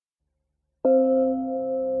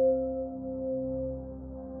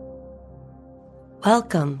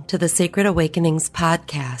Welcome to the Sacred Awakenings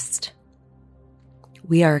podcast.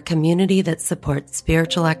 We are a community that supports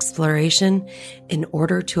spiritual exploration in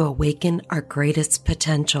order to awaken our greatest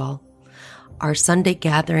potential. Our Sunday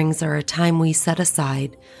gatherings are a time we set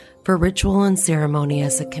aside for ritual and ceremony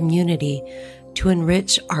as a community to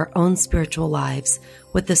enrich our own spiritual lives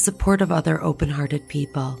with the support of other open-hearted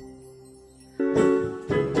people.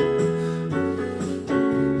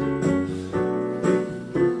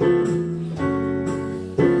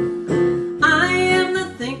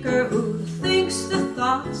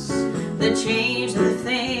 Change the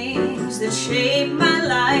things that shape my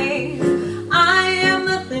life. I am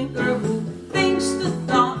the thinker who thinks the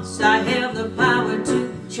thoughts. I have the power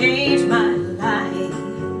to change my life.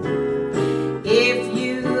 If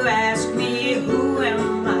you ask me who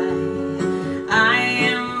am I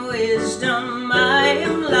am wisdom, I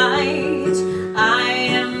am light. I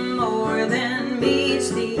am more than meets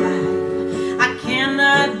the eye. I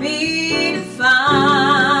cannot be defined.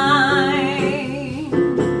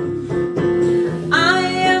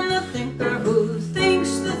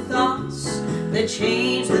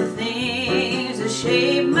 Change the things that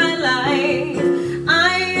shape my life.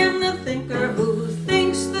 I am the thinker who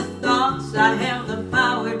thinks the thoughts. I have the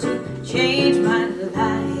power to change my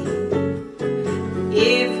life.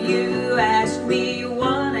 If you ask me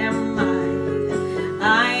what am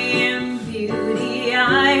I am beauty,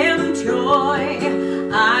 I am joy.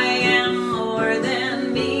 I am more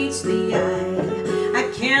than meets the eye. I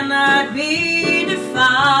cannot be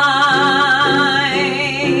defined.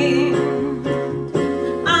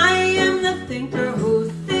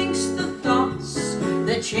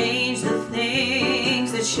 Change the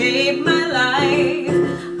things that shape my life.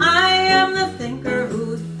 I am the thinker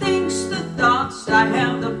who thinks the thoughts. I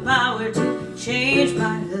have the power to change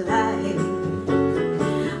my life.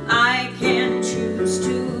 I can choose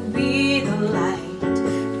to be the light,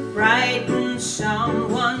 brighten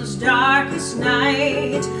someone's darkest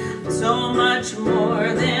night. So much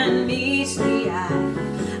more than meets the eye.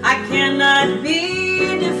 I cannot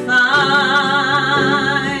be defined.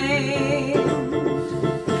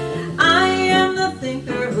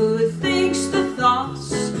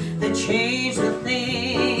 Change the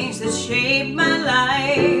things that shape my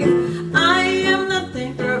life. I am the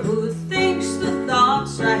thinker who thinks the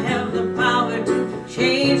thoughts. I have the power to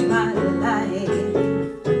change my life.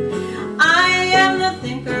 I am the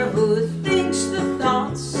thinker who thinks the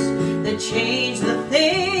thoughts that change the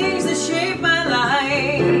things that shape my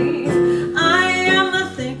life. I am the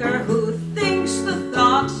thinker who thinks the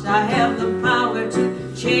thoughts. I have the power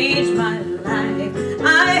to change my life.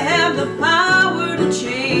 I have the power to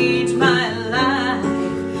change my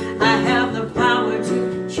life. I have the power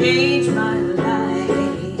to change my life.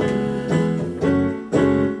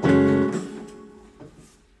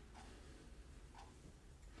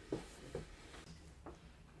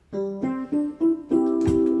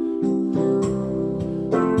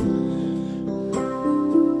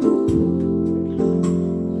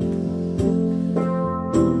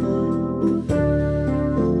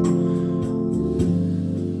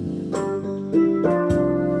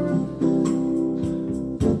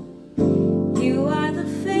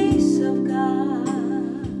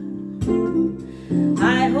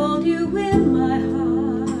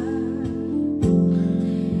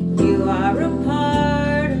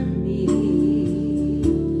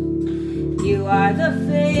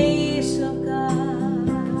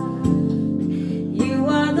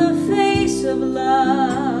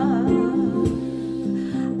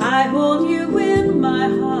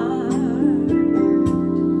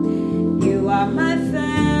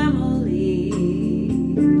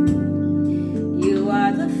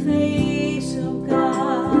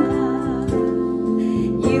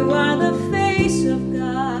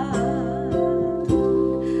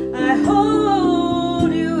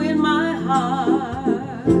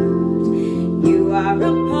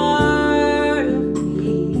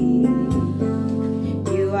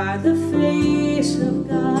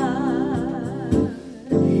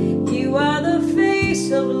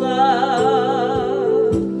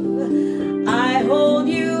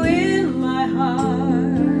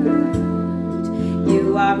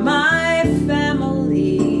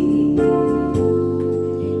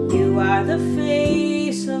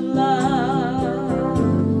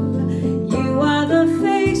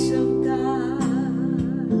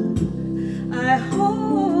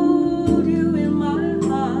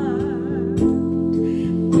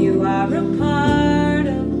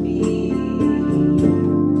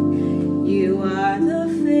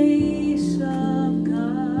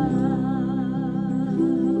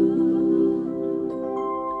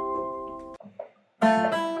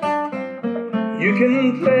 You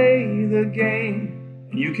can play the game,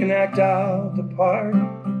 and you can act out the part.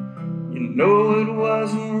 You know it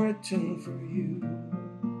wasn't written for you.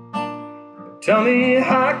 But tell me,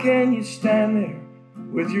 how can you stand there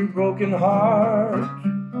with your broken heart,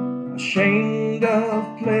 ashamed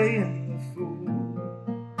of playing the fool?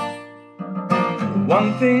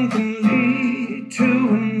 One thing can lead to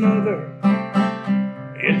another.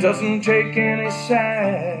 It doesn't take any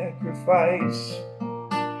sacrifice.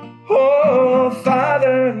 Oh,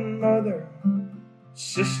 father and mother,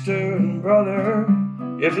 sister and brother,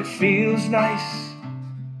 if it feels nice,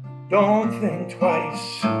 don't think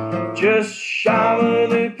twice. Just shower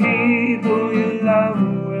the people you love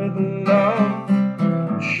with love.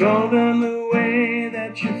 Show them the way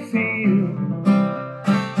that you feel.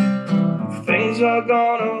 Things are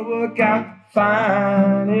gonna work out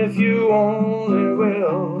fine if you only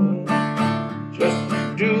will. Just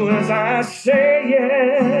do as I say,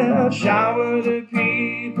 yeah. Shower the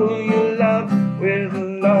people you love with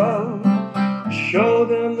love. Show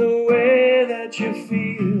them the way that you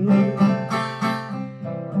feel.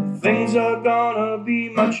 Things are gonna be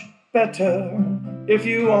much better if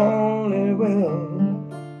you only will.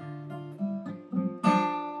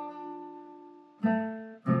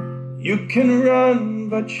 You can run,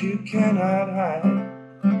 but you cannot hide.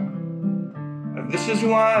 This is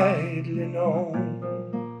widely known.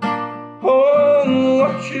 Oh,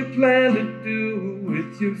 what you plan to do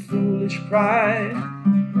with your foolish pride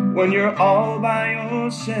when you're all by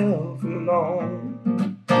yourself alone.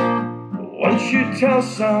 Once you tell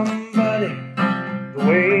somebody the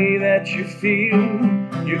way that you feel,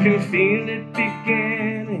 you can feel it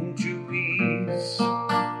beginning to ease.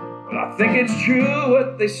 Well, I think it's true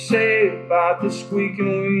what they say about the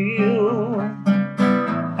squeaking wheel.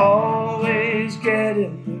 Always get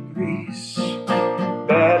in the grease.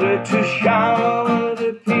 Better to shower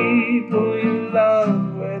the people you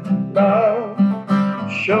love with love.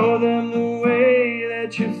 Show them the way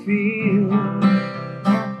that you feel.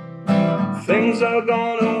 Things are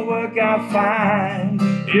gonna work out fine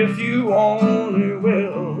if you only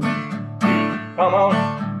will. Come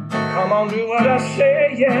on, do what I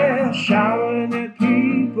say, yeah. Shower the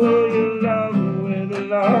people you love with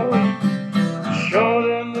love. Show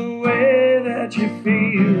them the way that you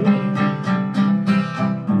feel.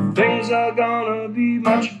 Things are gonna be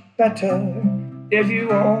much better if you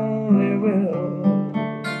only will.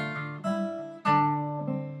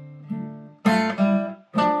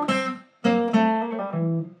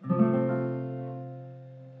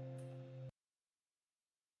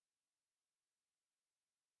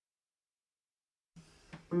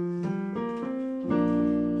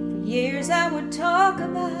 For years I would talk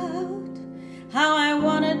about how I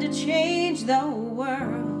wanted to change the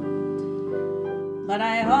world, but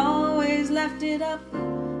I always left it up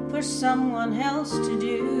for someone else to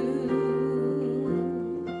do.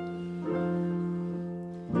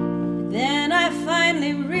 Then I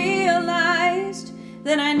finally realized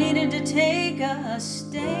that I needed to take a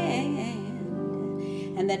stand,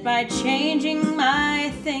 and that by changing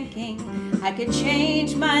my thinking I could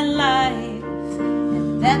change my life,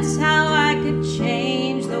 and that's how I could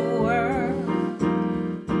change the world.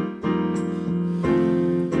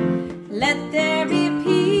 Let there be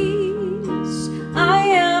peace, I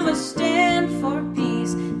am a stand for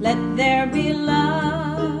peace. Let there be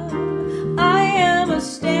love, I am a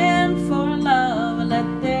stand for love.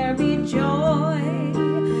 Let there be joy,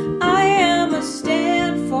 I am a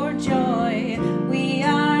stand for joy. We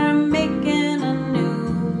are making a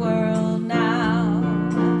new world now.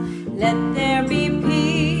 Let there be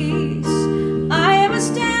peace, I am a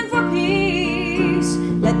stand for peace.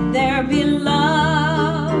 Let there be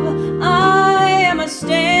love, I am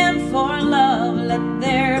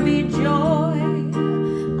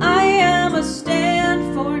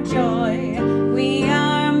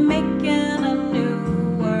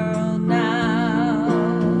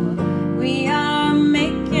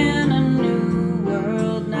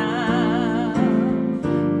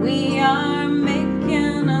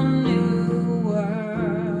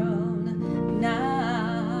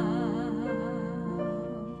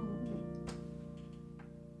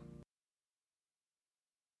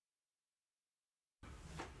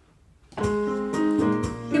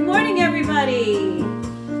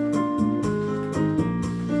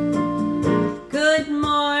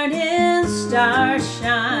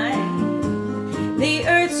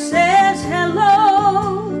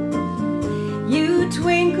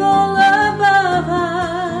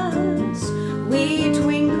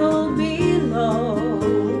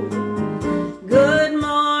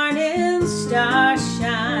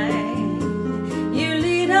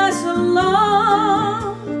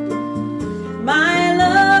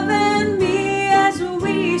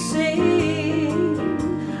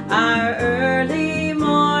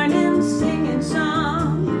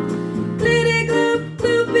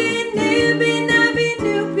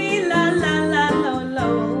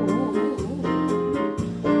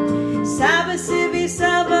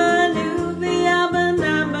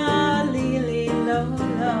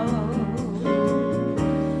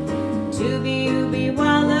Tubi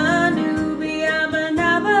walla nubi abba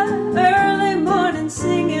nabba, early morning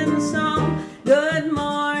singing song. Good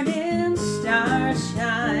morning,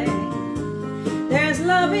 starshine. There's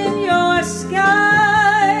love in your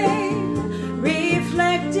sky,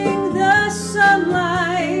 reflecting the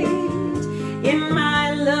sunlight in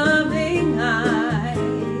my loving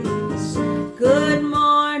eyes. Good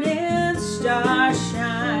morning,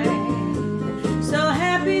 starshine. So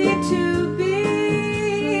happy to be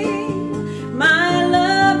my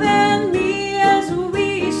love and me as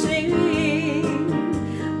we sing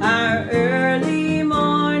our early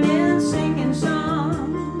morning singing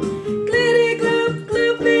song. Glitty gloop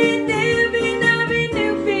gloopy nibby nubby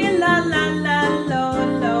noopy la la la lo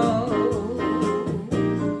lo.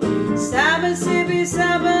 Saba sibby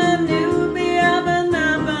saba noopy abba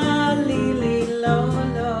nabba lily lo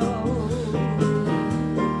lo.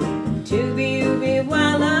 Tubi ubi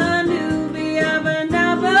walla nooby abba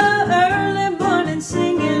nabba, early morning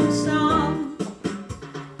singing song.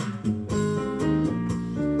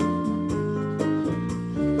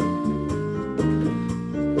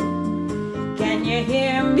 Can you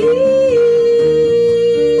hear me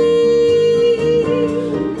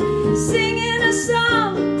singing a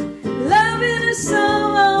song, loving a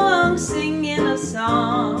song, singing a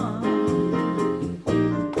song,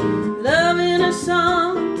 loving a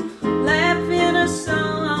song, laughing a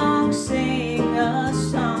song, sing a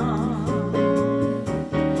song,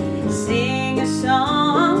 sing a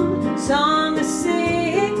song, song a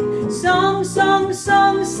sing, song, song,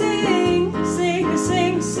 song, sing, sing,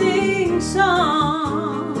 sing, sing,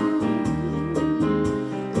 song,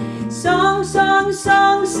 song, song,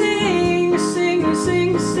 song, sing, sing,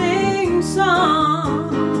 sing, sing,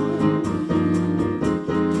 song,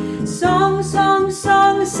 song, song,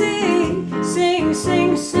 song, sing, sing,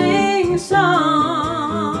 sing, sing, song.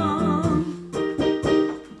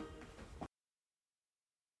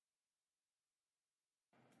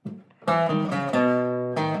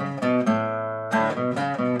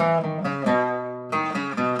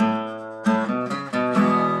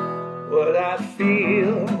 What I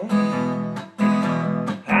feel,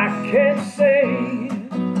 I can't say,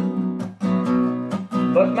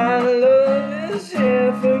 but my love is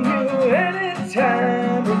here for you any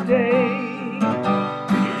time of day.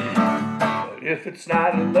 But if it's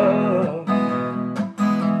not love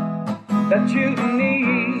that you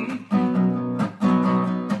need,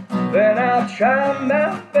 then I'll try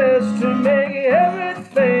my best to make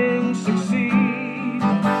everything succeed.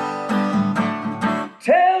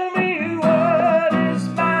 Tell me, what is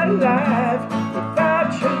my life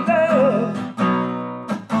without your love?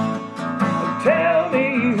 Tell me,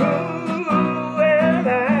 who am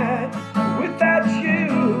I without you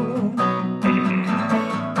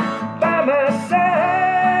by my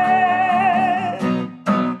side?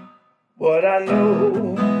 What I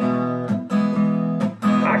know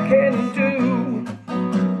I can do,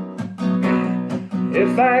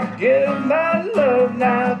 if I give my love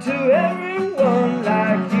now to everyone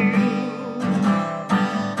like you.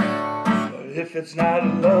 But if it's not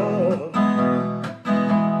love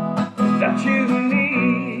that you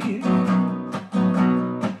need,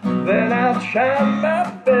 then I'll try my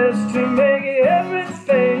best to make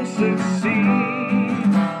everything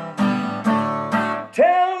succeed.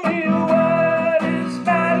 Tell me, what is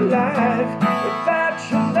my life without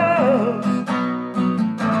your love?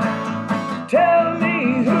 Tell me,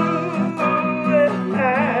 who am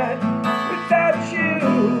I without you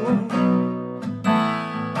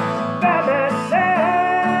by my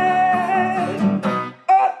side?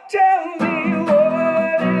 Oh, tell me,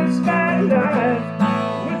 what is my life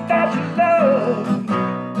without your love?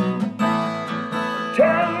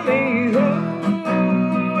 Tell me, who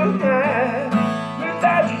am I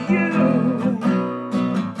without you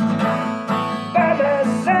by my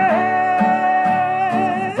side?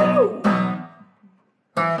 Oh.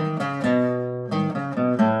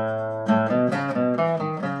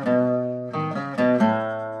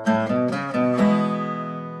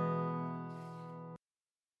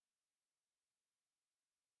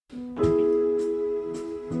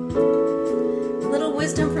 Little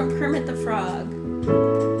wisdom from Kermit the Frog.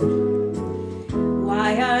 Why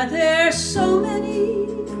are there so many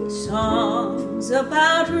songs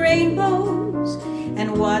about rainbows,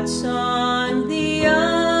 and what's on the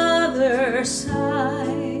other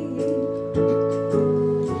side?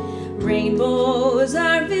 Rainbows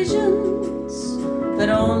are visions, but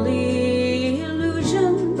only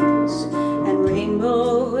illusions, and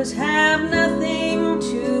rainbows have nothing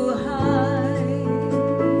to hide.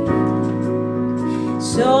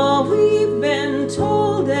 So we've been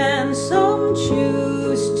told, and some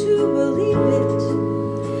choose to believe it.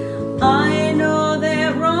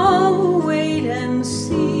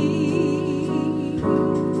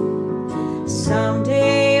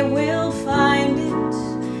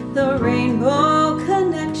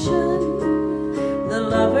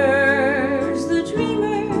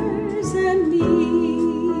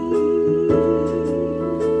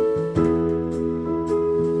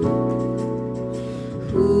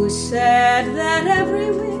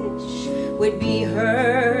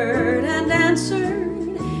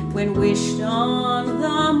 when wished on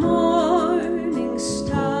the morning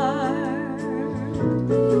star.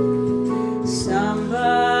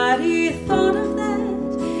 Somebody thought of that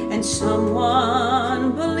and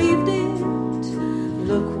someone believed it.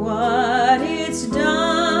 Look what it's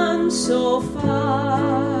done so far.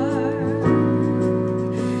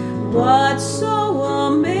 What's so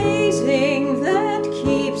amazing that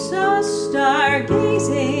keeps us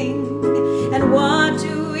stargazing? And what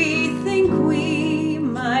do we think we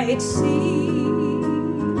might see?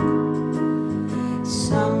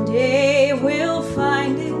 Someday we'll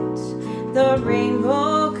find it, the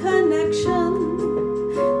rainbow connection,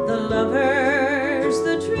 the lovers,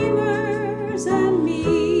 the dreamers, and me.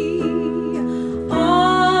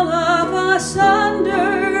 All of us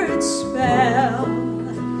under its spell.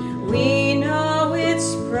 We know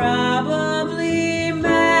it's probably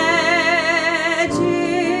magic.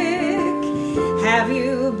 Have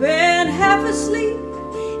you been half asleep?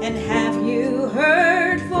 And have you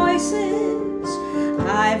heard voices?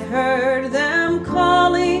 I've heard them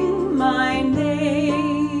calling my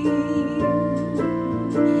name.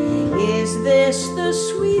 Is this the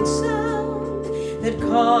sweet sound that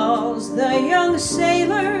calls the young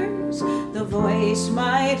sailors? The voice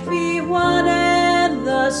might be one and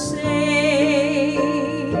the same.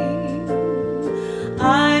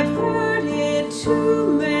 I've heard it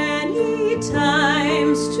too many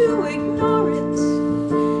times to ignore it.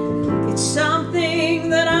 It's something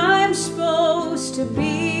that I'm supposed to be.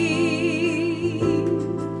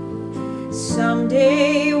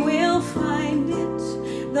 Someday we'll find it,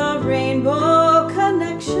 the rainbow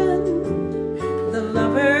connection, the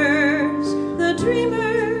lovers, the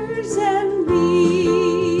dreamers, and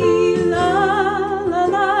me. La la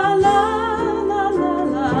la la la la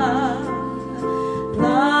la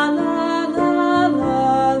la la la la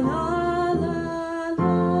la la.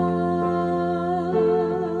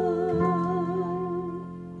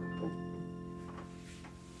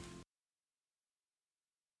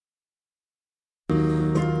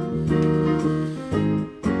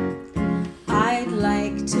 I'd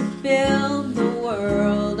like to build the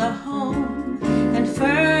world a home and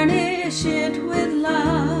furnish it with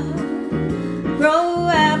love. Grow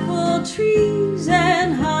apple trees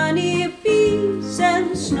and honey bees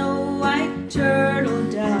and snow white turtle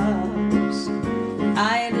doves.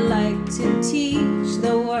 I'd like to teach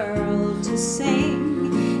the world to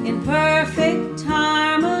sing in perfect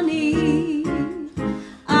harmony.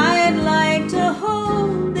 I'd like to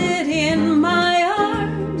hold it in my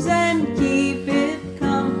arms and keep it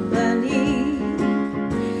company.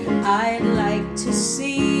 I'd like to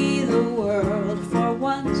see the world for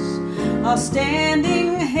once, all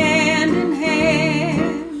standing hand in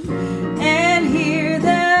hand, and hear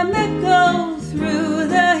them echo through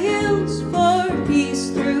the hills for peace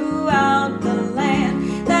throughout the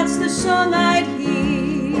land. That's the song I'd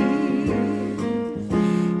hear.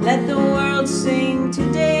 Let the world sing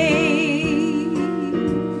today,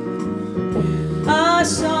 a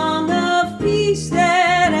song of peace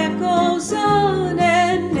that echoes on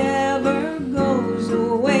and never goes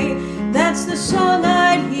away. That's the song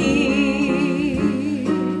I'd hear.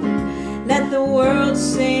 Let the world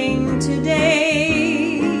sing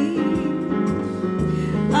today,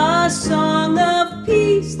 a song of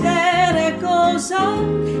peace that echoes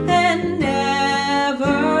on and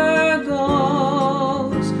never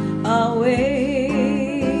goes away.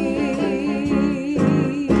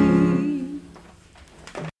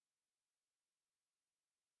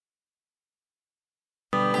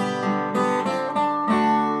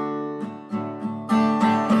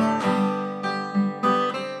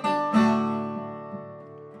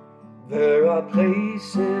 There are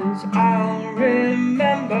places I'll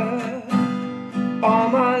remember all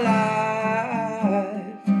my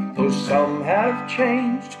life, though some have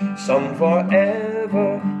changed, some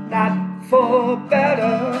forever, not for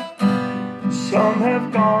better. Some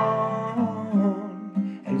have gone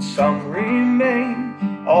and some remain.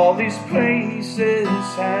 All these places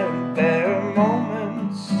have their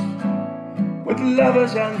moments with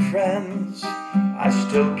lovers and friends I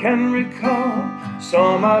still can recall.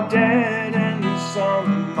 Some are dead and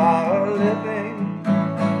some are living.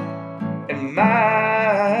 In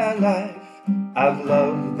my life, I've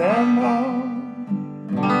loved them all.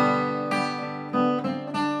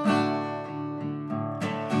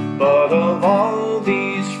 But of all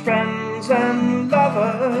these friends and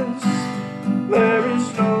lovers, there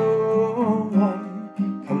is no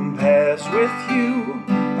one compares with you,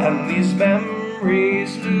 and these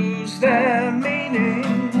memories lose their meaning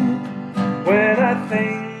when I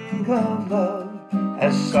think of love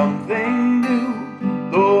as something new.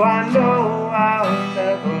 Though I know I'll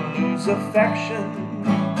never lose affection,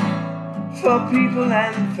 for people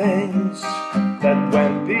and things that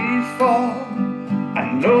went before.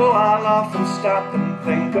 I know I'll often stop and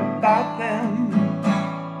think about them.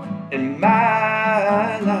 In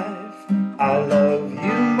my life, I love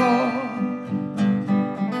you more.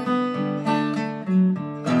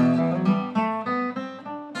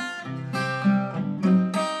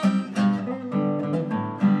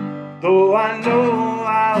 Though I know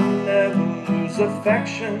I'll never lose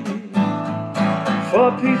affection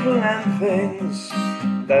for people and things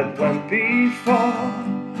that went before,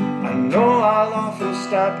 I know I'll often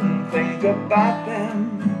stop and think about them.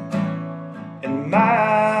 In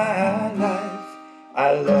my life,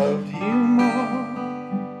 I love you more.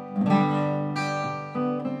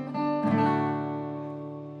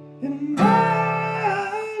 In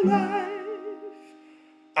my life,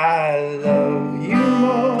 I love you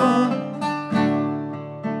more.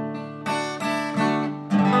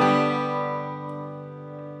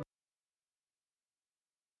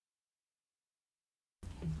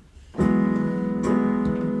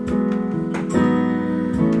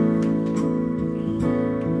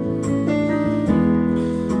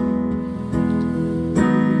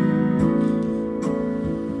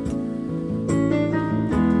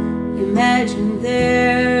 Imagine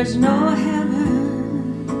there's no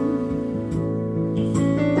heaven.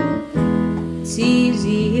 It's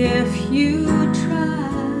easy if you try.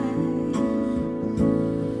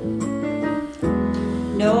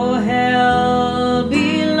 No hell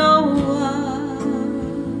below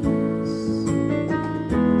us.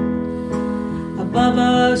 Above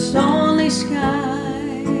us only sky.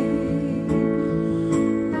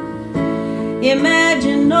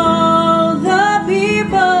 Imagine all the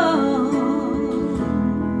people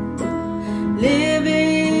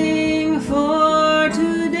living for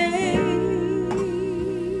today.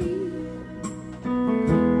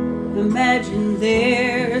 Imagine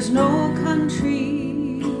there's no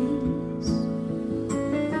countries.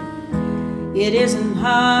 It isn't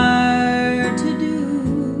hard to do.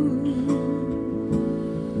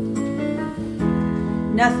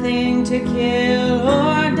 Nothing to kill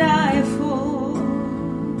or die for.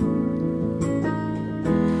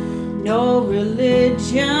 No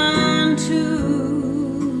religion too.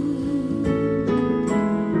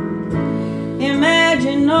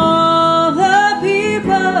 Imagine all the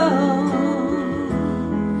people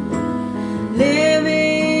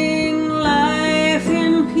living life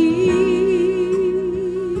in peace.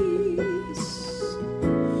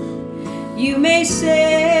 You may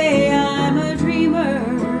say I'm a dreamer,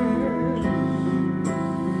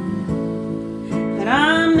 but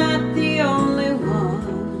I'm not the only one.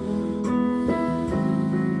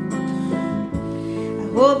 I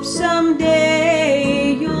hope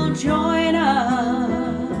someday you'll join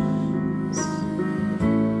us,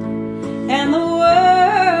 and the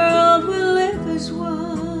world will live as one.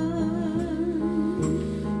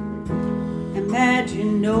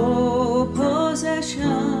 Imagine no possessions.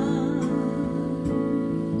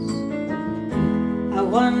 I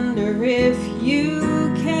wonder if you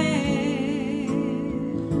can.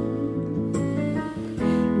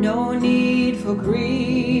 No need for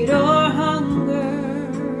greed or hunger.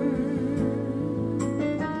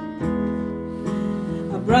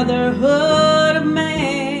 A brotherhood of man.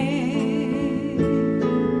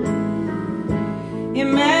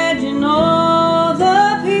 Imagine all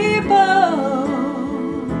the people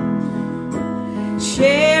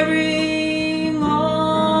sharing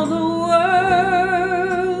all the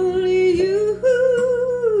world.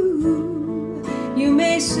 You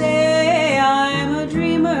may say I'm a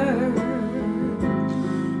dreamer,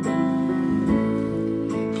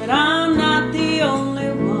 but I'm not the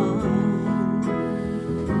only one.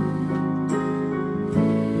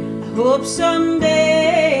 I hope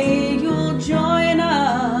someday you'll join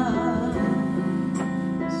us,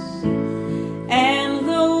 and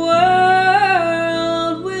the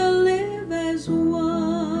world will live as one.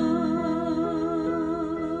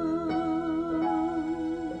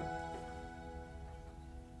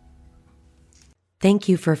 Thank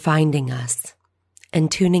you for finding us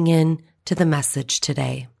and tuning in to the message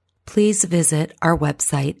today. Please visit our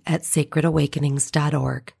website at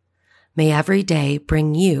sacredawakenings.org. May every day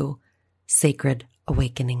bring you sacred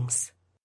awakenings.